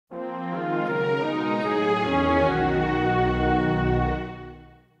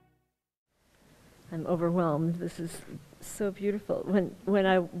overwhelmed. This is so beautiful. When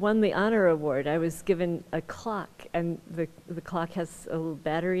I won the honor award, I was given a clock, and the clock has a little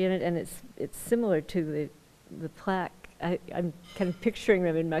battery in it, and it's similar to the plaque. I'm kind of picturing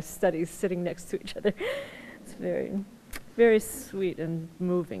them in my studies, sitting next to each other. It's very, very sweet and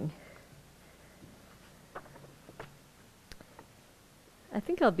moving. I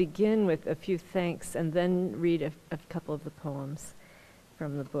think I'll begin with a few thanks and then read a couple of the poems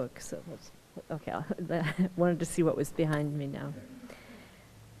from the book. So, okay, I wanted to see what was behind me now.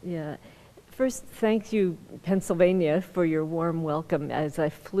 Yeah. First, thank you, Pennsylvania, for your warm welcome. As I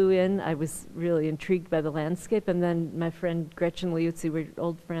flew in, I was really intrigued by the landscape, and then my friend Gretchen Liuzzi, we're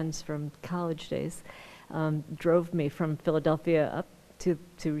old friends from college days, drove me from Philadelphia up to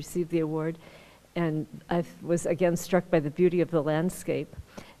receive the award. And I was again struck by the beauty of the landscape.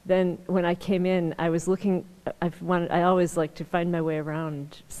 Then when I came in, I was looking, I always like to find my way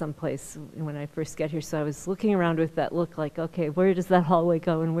around someplace when I first get here, so I was looking around with that look like, okay, where does that hallway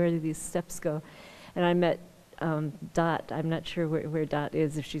go and where do these steps go? And I met Dot. I'm not sure where Dot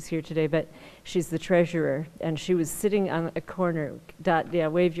is, if she's here today, but she's the treasurer, and she was sitting on a corner. Dot, yeah,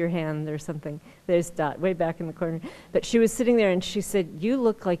 wave your hand or something. There's Dot, way back in the corner. But she was sitting there and she said, "You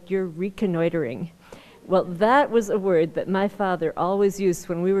look like you're reconnoitering." Well, that was a word that my father always used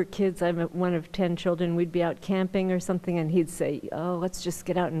when we were kids. I'm one of 10 children. We'd be out camping or something, and he'd say, "Oh, let's just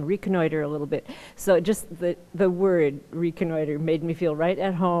get out and reconnoiter a little bit." So just the word reconnoiter made me feel right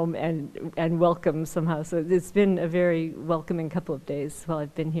at home and welcome somehow. So it's been a very welcoming couple of days while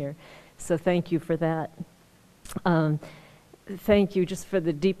I've been here. So thank you for that. Thank you just for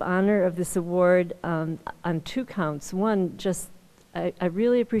the deep honor of this award on 2 counts. One, just I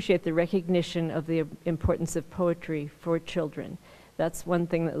really appreciate the recognition of the importance of poetry for children. That's one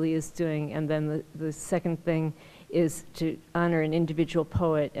thing that Lee is doing. And then the second thing is to honor an individual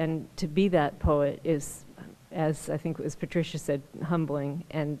poet. And to be that poet is, as I think as Patricia said, humbling.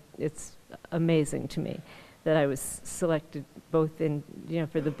 And it's amazing to me that I was selected both in,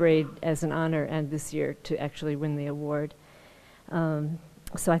 for the Braid as an honor and this year to actually win the award.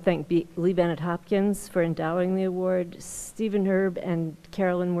 So I thank Lee Bennett Hopkins for endowing the award, Stephen Herb and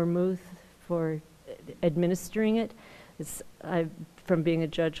Carolyn Wermuth for administering it. From being a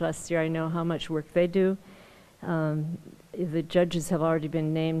judge last year, I know how much work they do. The judges have already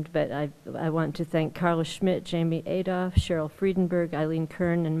been named, but I want to thank Carla Schmidt, Jamie Adolph, Cheryl Friedenberg, Eileen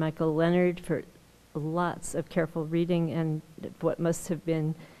Kern, and Michael Leonard for lots of careful reading and what must have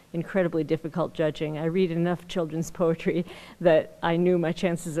been incredibly difficult judging. I read enough children's poetry that I knew my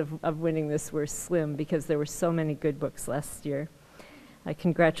chances of winning this were slim because there were so many good books last year. I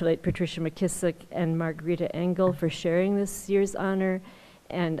congratulate Patricia McKissick and Margarita Engel for sharing this year's honor,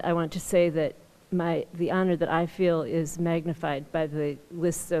 and I want to say that the honor that I feel is magnified by the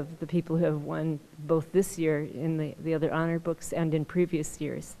list of the people who have won both this year in the other honor books and in previous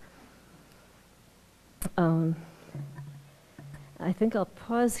years. I think I'll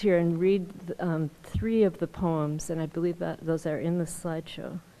pause here and read 3 of the poems, and I believe that those are in the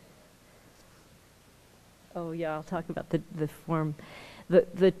slideshow. Oh yeah, I'll talk about the form.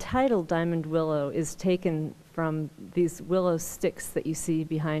 The title, Diamond Willow, is taken from these willow sticks that you see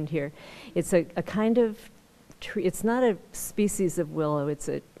behind here. It's a kind of tree. It's not a species of willow. It's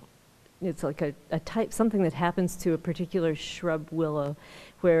like a type, something that happens to a particular shrub willow,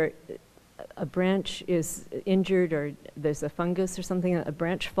 where a branch is injured or there's a fungus or something, a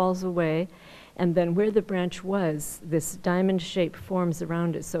branch falls away, and then where the branch was, this diamond shape forms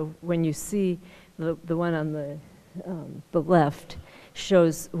around it. So when you see the one on the left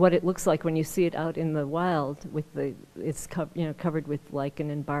shows what it looks like when you see it out in the wild with it's covered with lichen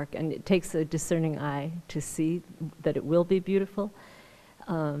and bark, and it takes a discerning eye to see that it will be beautiful.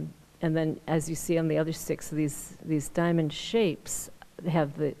 And then as you see on the other sticks, these diamond shapes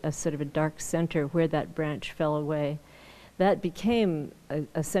have a sort of a dark center where that branch fell away. That became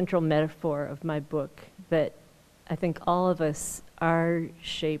a central metaphor of my book, that I think all of us are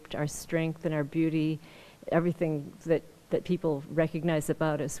shaped, our strength and our beauty, everything that people recognize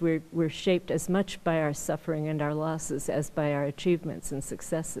about us. We're shaped as much by our suffering and our losses as by our achievements and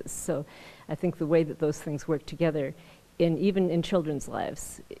successes. So I think the way that those things work together, even in children's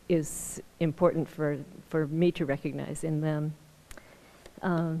lives, is important for me to recognize in them.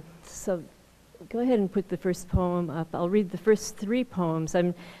 So go ahead and put the first poem up. I'll read the first 3 poems.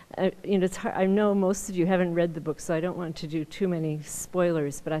 It's hard. I know most of you haven't read the book, so I don't want to do too many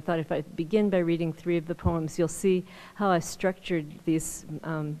spoilers, but I thought if I begin by reading 3 of the poems, you'll see how I structured these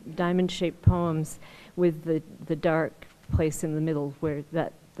diamond-shaped poems with the dark place in the middle where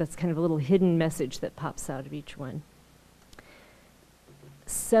that's kind of a little hidden message that pops out of each one.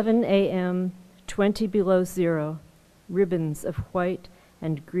 7 a.m., 20 below zero, ribbons of white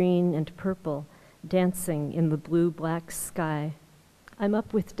and green and purple dancing in the blue-black sky. I'm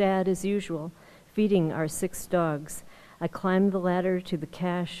up with Dad as usual, feeding our 6 dogs. I climb the ladder to the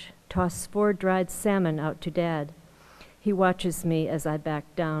cache, toss 4 dried salmon out to Dad. He watches me as I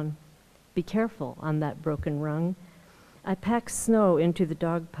back down. Be careful on that broken rung. I pack snow into the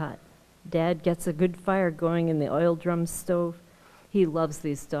dog pot. Dad gets a good fire going in the oil drum stove. He loves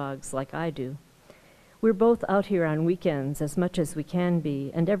these dogs like I do. We're both out here on weekends as much as we can be,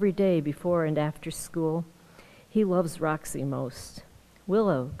 and every day before and after school. He loves Roxy most.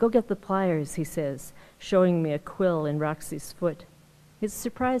 Willow, go get the pliers, he says, showing me a quill in Roxy's foot. It's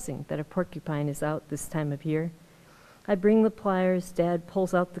surprising that a porcupine is out this time of year. I bring the pliers, Dad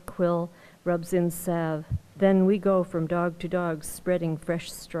pulls out the quill, rubs in salve. Then we go from dog to dog, spreading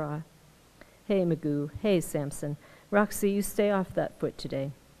fresh straw. Hey, Magoo. Hey, Samson. Roxy, you stay off that foot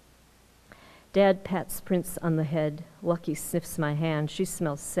today. Dad pats Prince on the head. Lucky sniffs my hand. She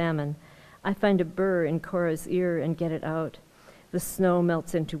smells salmon. I find a burr in Cora's ear and get it out. The snow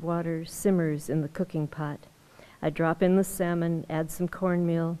melts into water, simmers in the cooking pot. I drop in the salmon, add some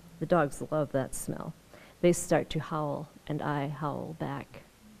cornmeal. The dogs love that smell. They start to howl, and I howl back.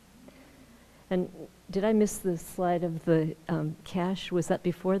 And did I miss the slide of the cache? Was that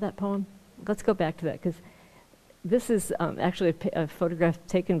before that poem? Let's go back to that, because this is actually a photograph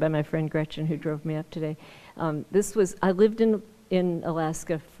taken by my friend Gretchen, who drove me up today. I lived in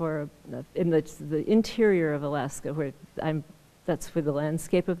Alaska in the interior of Alaska, where that's where the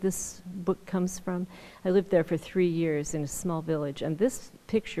landscape of this book comes from. I lived there for 3 years in a small village, and this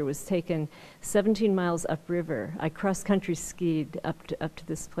picture was taken 17 miles upriver. I cross-country skied up to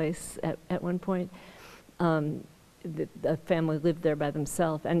this place at one point. The family lived there by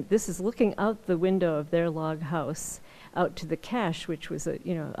themselves, and this is looking out the window of their log house out to the cache, which was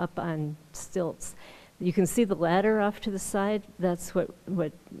up on stilts. You can see the ladder off to the side. That's what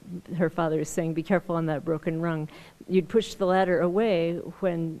her father is saying, be careful on that broken rung. You'd push the ladder away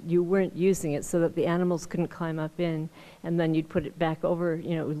when you weren't using it so that the animals couldn't climb up in, and then you'd put it back over,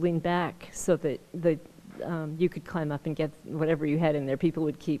 it would lean back so that you could climb up and get whatever you had in there. People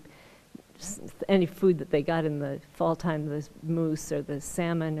would keep any food that they got in the fall time, the moose or the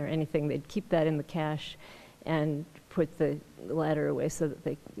salmon or anything, they'd keep that in the cache and put the ladder away so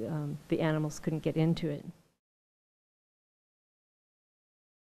that the animals couldn't get into it.